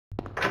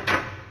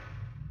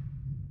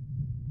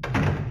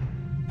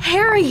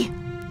Harry!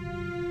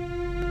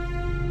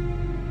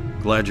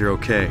 Glad you're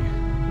okay.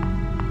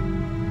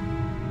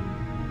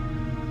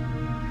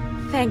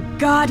 Thank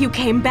God you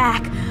came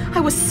back. I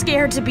was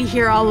scared to be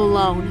here all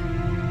alone.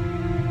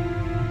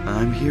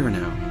 I'm here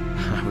now.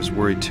 I was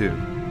worried too.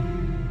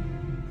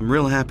 I'm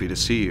real happy to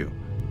see you.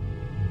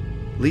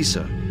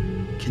 Lisa,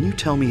 can you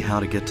tell me how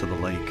to get to the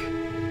lake?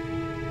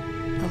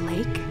 The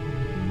lake?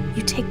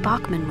 You take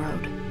Bachman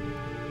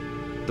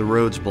Road. The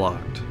road's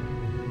blocked.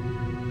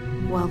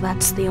 Well,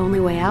 that's the only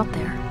way out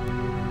there.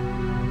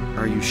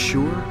 Are you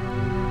sure?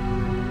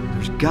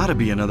 There's gotta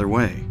be another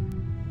way.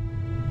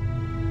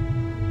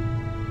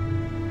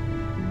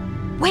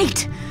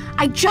 Wait!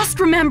 I just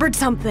remembered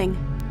something!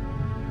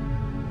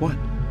 What?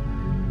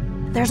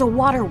 There's a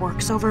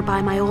waterworks over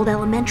by my old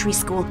elementary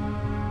school.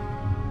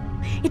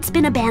 It's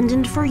been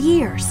abandoned for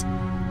years.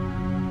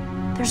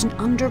 There's an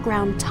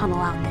underground tunnel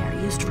out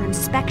there used for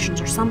inspections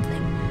or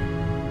something.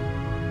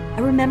 I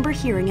remember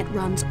hearing it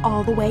runs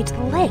all the way to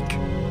the lake.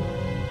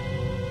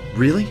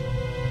 Really?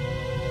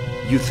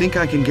 You think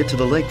I can get to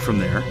the lake from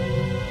there?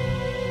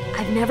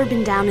 I've never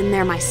been down in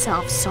there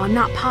myself, so I'm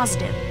not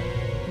positive.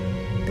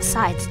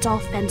 Besides, it's all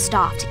fenced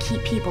off to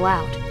keep people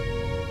out.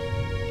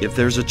 If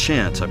there's a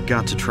chance, I've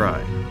got to try.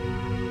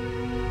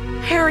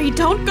 Harry,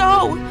 don't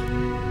go!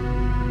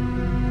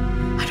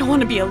 I don't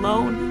want to be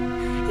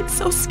alone. It's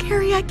so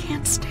scary, I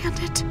can't stand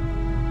it.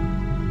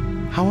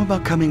 How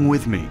about coming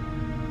with me?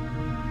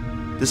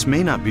 This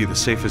may not be the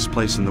safest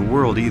place in the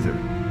world either.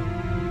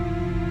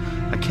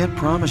 I can't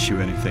promise you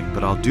anything,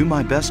 but I'll do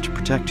my best to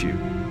protect you.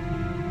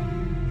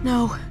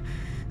 No.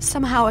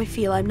 Somehow I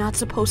feel I'm not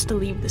supposed to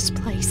leave this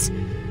place.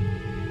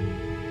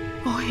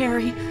 Oh,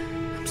 Harry,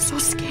 I'm so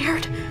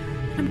scared.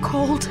 I'm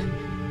cold.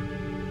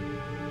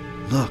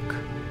 Look,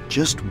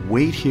 just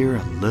wait here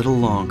a little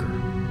longer.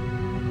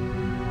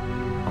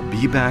 I'll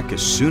be back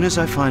as soon as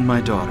I find my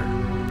daughter.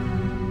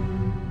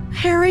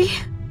 Harry?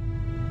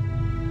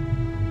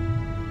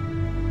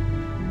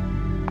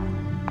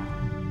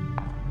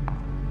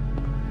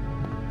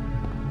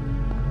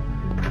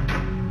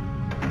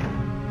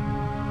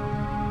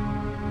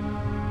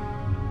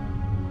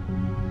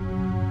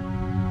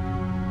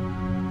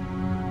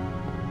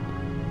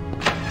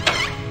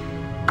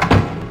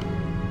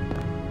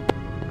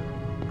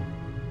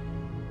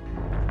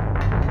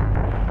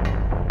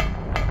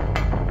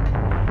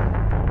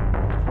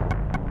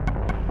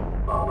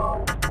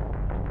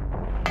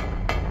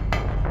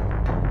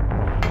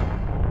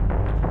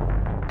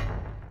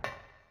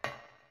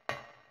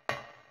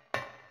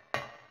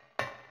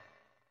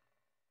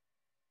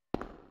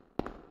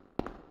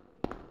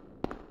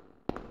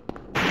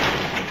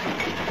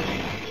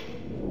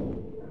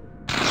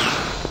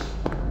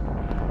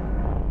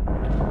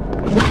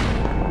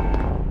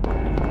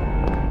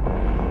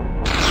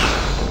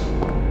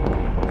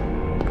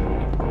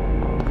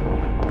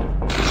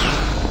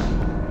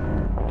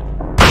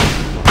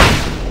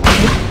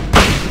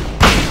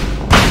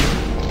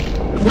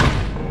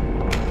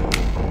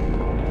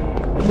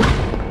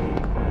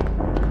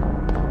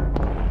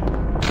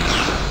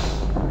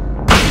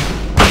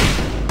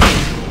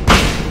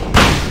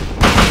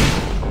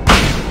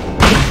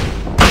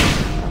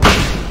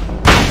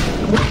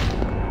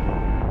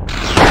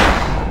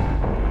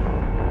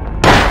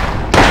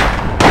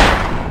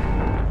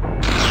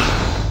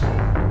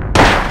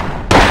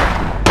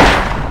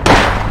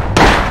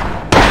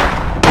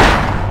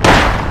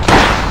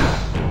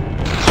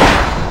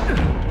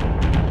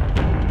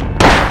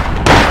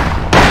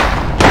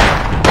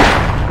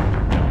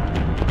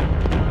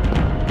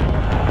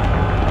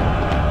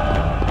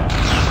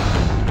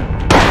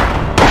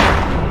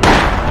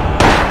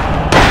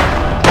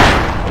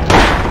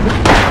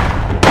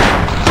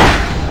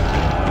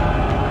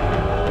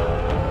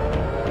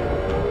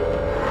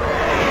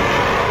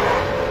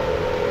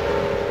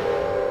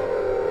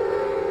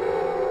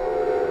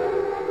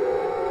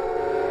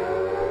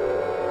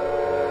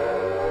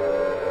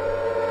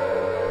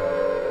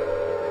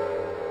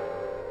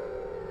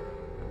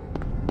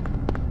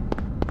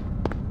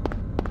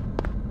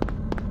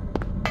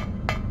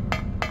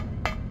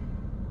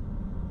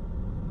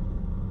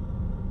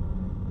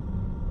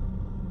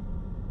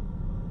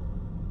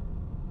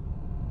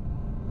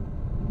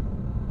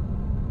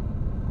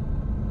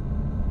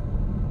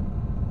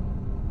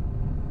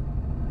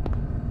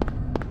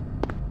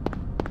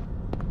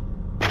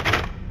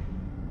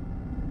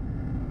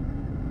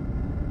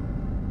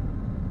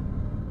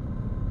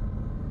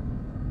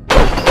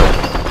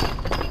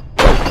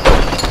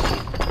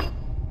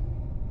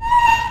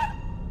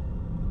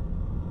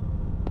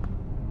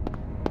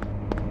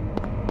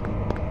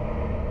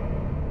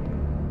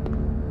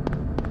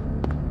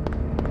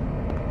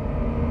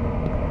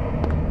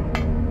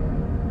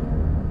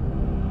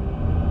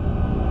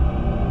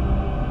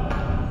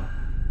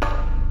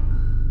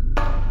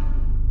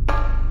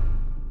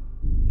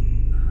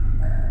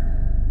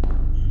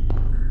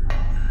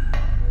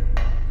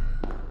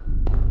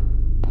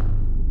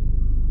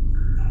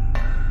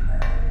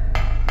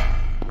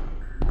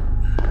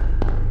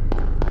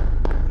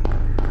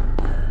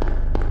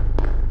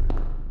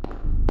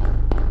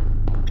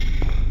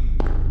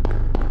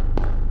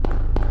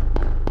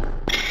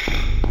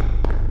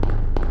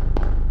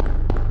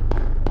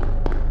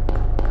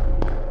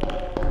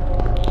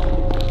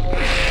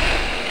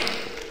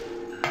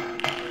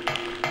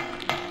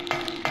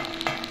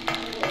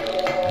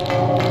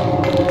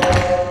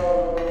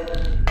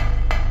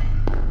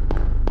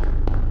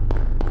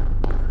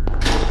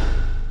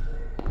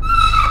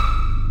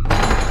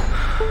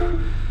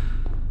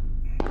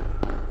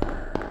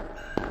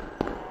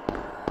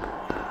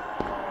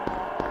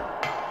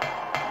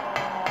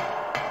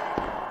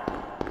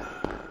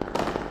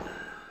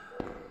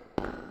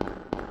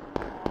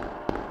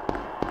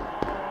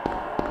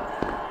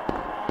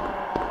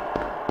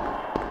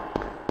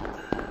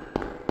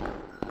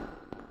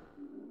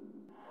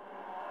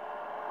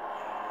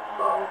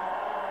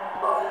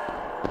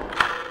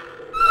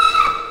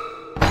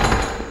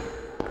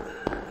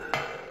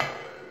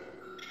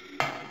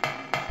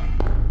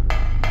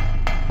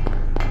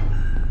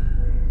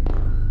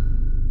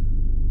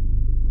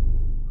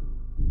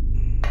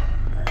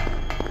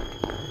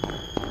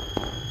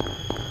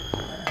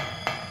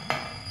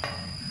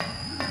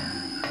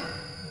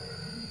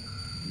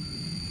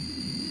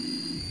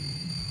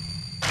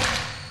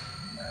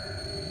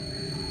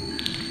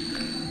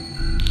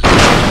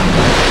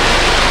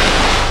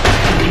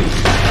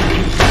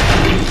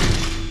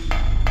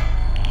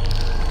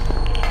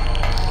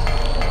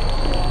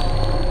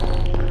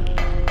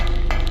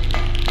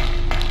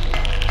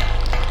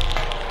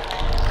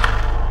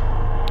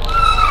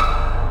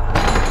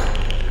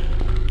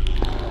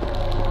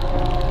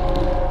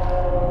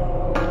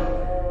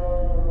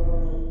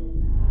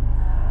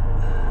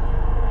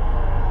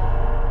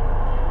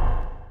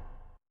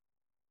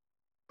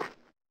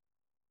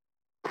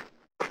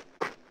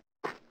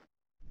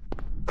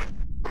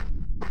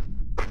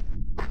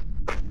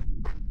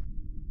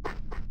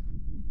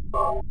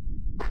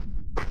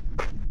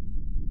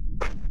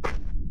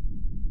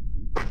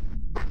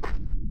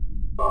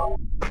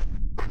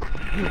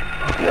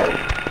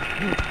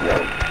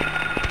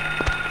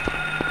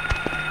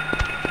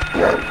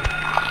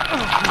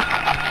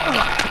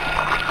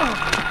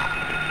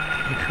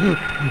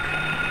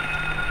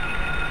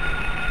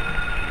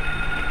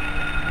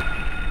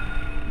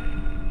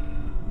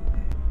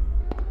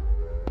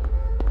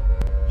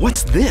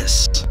 What's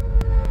this?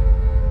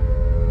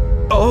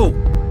 Oh!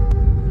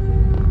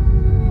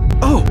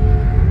 Oh!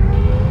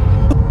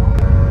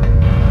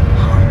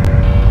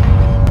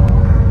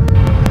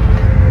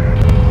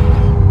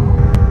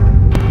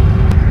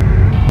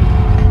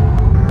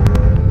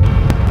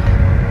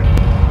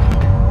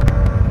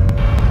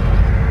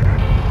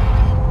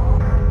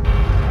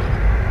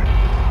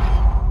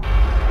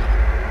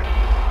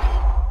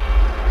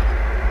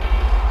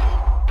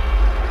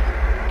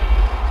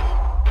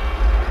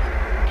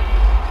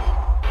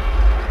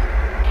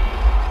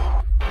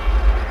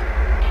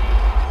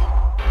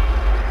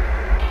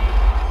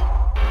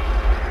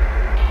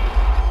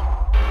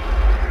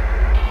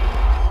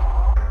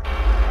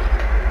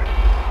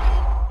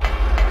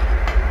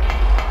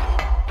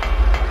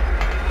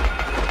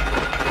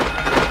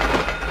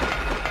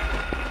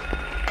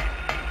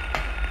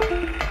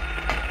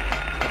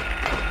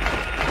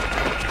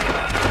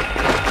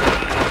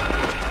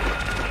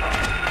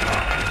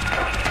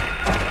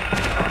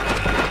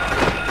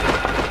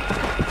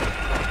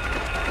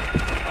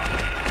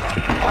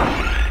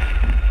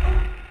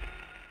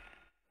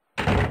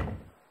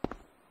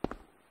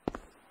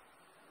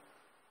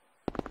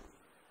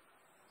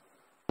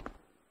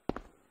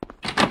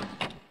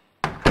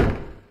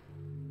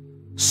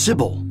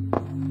 Sybil!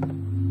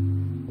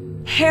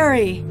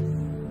 Harry!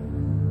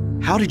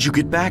 How did you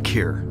get back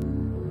here?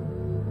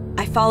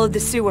 I followed the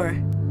sewer.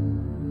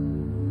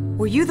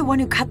 Were you the one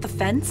who cut the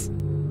fence?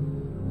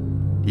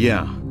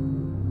 Yeah.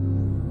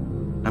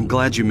 I'm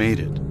glad you made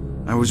it.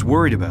 I was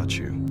worried about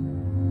you.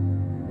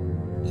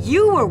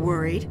 You were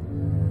worried?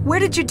 Where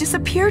did you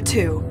disappear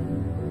to?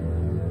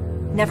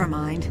 Never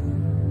mind.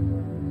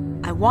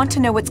 I want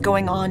to know what's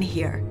going on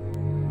here.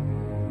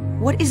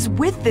 What is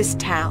with this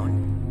town?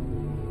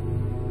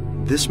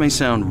 This may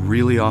sound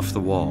really off the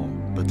wall,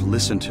 but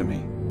listen to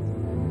me.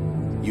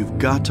 You've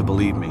got to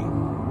believe me.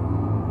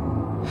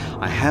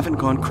 I haven't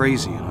gone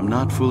crazy and I'm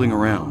not fooling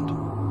around.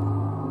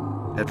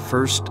 At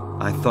first,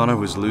 I thought I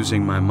was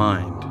losing my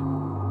mind.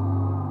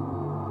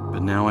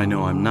 But now I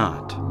know I'm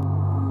not.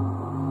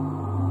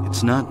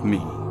 It's not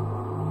me.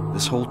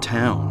 This whole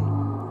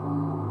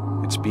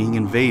town. It's being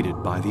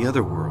invaded by the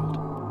other world.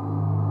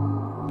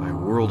 By a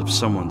world of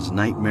someone's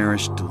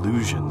nightmarish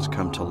delusions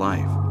come to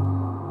life.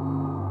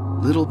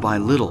 Little by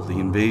little, the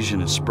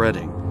invasion is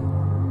spreading,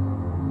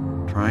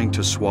 trying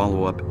to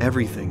swallow up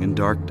everything in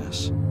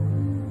darkness.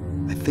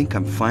 I think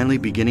I'm finally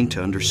beginning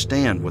to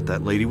understand what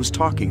that lady was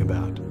talking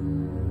about.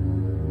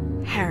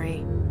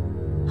 Harry,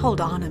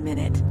 hold on a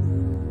minute.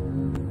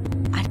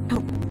 I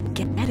don't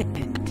get it.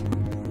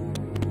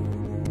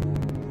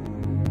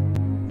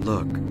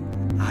 Look,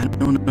 I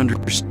don't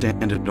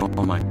understand it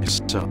all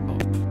myself.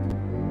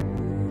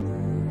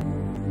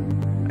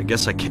 I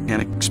guess I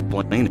can't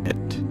explain it.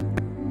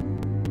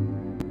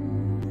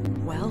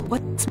 Well,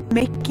 what's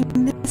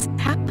making this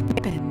happen?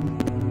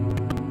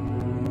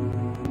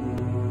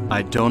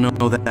 I don't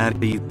know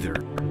that either.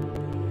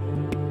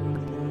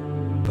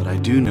 But I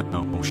do know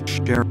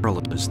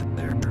Cheryl is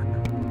there.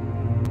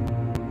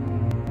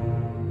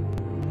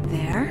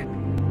 There?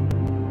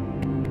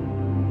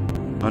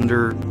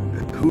 Under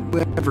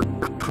whoever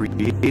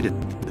created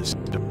this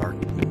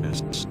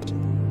darkness.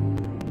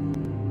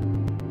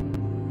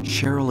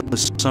 Cheryl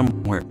is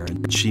somewhere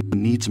and she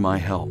needs my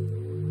help.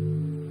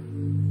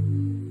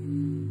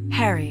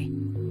 Harry,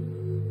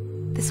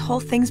 this whole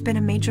thing's been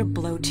a major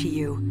blow to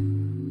you.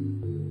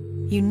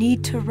 You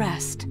need to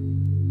rest.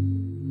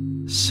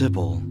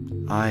 Sybil,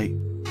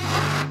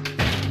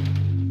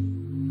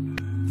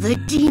 The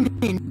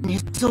demon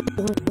is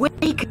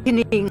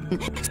awakening,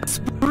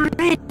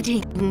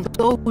 spreading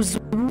those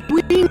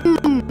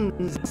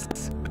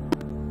wings.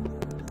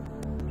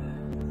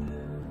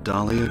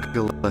 Dahlia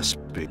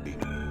Gillespie.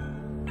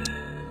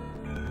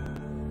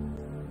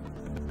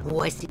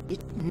 Was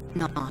it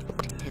not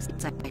as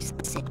I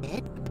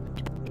said?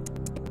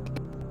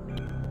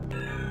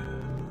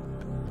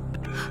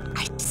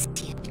 I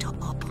see it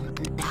all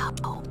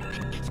now.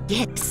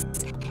 Yes,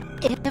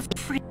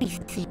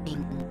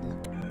 everything.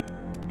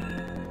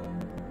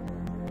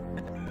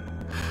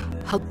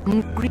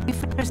 Hungry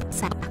for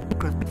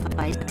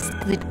sacrifice,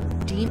 the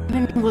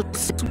demon will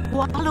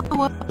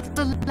swallow up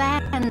the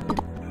land.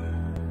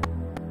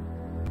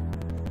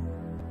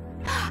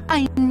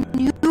 I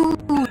knew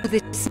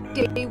this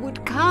day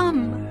would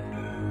come.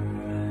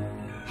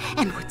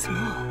 And what's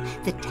more,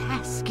 the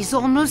task is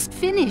almost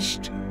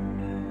finished.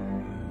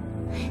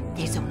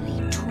 There's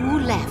only 2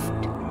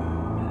 left.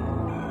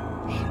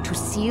 To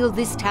seal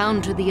this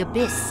town to the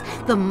abyss,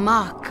 the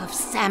mark of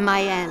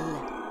Samael.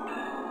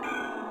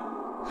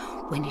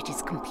 When it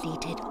is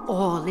completed,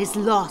 all is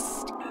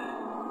lost.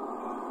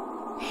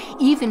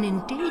 Even in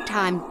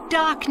daytime,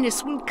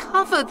 darkness will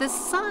cover the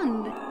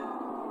sun.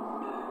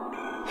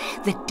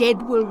 The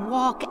dead will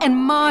walk, and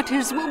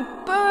martyrs will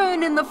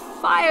burn in the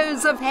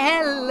fires of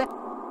hell.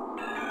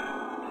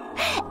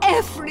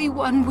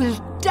 Everyone will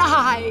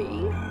die.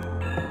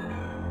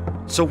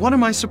 So what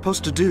am I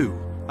supposed to do?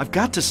 I've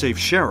got to save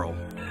Cheryl.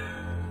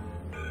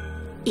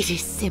 It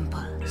is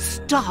simple.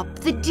 Stop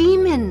the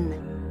demon.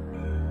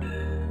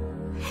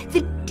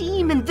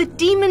 The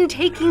demon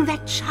taking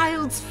that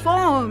child's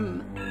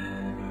form.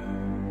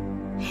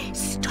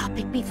 Stop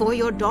it before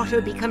your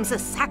daughter becomes a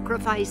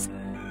sacrifice.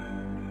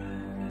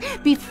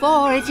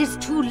 Before it is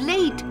too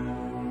late.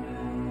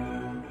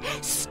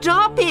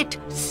 Stop it!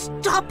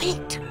 Stop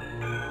it!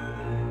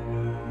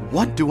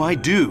 What do I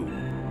do?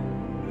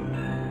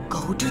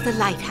 Go to the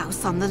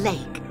lighthouse on the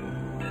lake.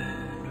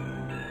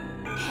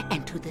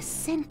 And to the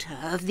center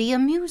of the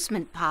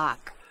amusement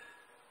park.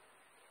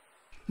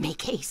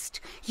 Make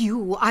haste.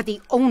 You are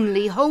the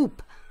only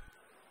hope.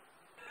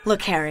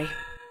 Look, Harry.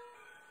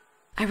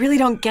 I really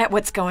don't get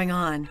what's going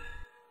on.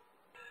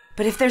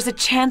 But if there's a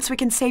chance we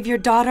can save your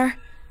daughter,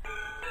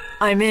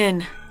 I'm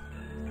in.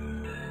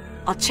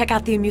 I'll check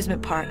out the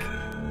amusement park.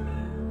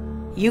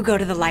 You go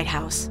to the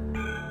lighthouse.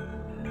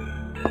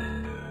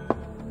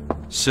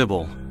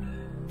 Sybil,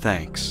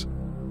 thanks.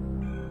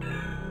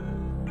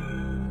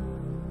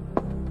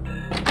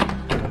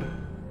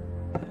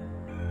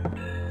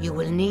 You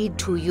will need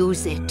to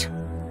use it.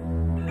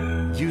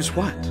 Use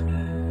what?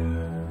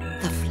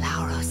 The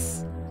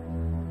Flauros.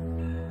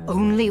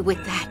 Only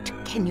with that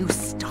can you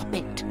stop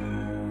it.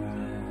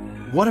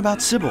 What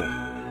about Sybil?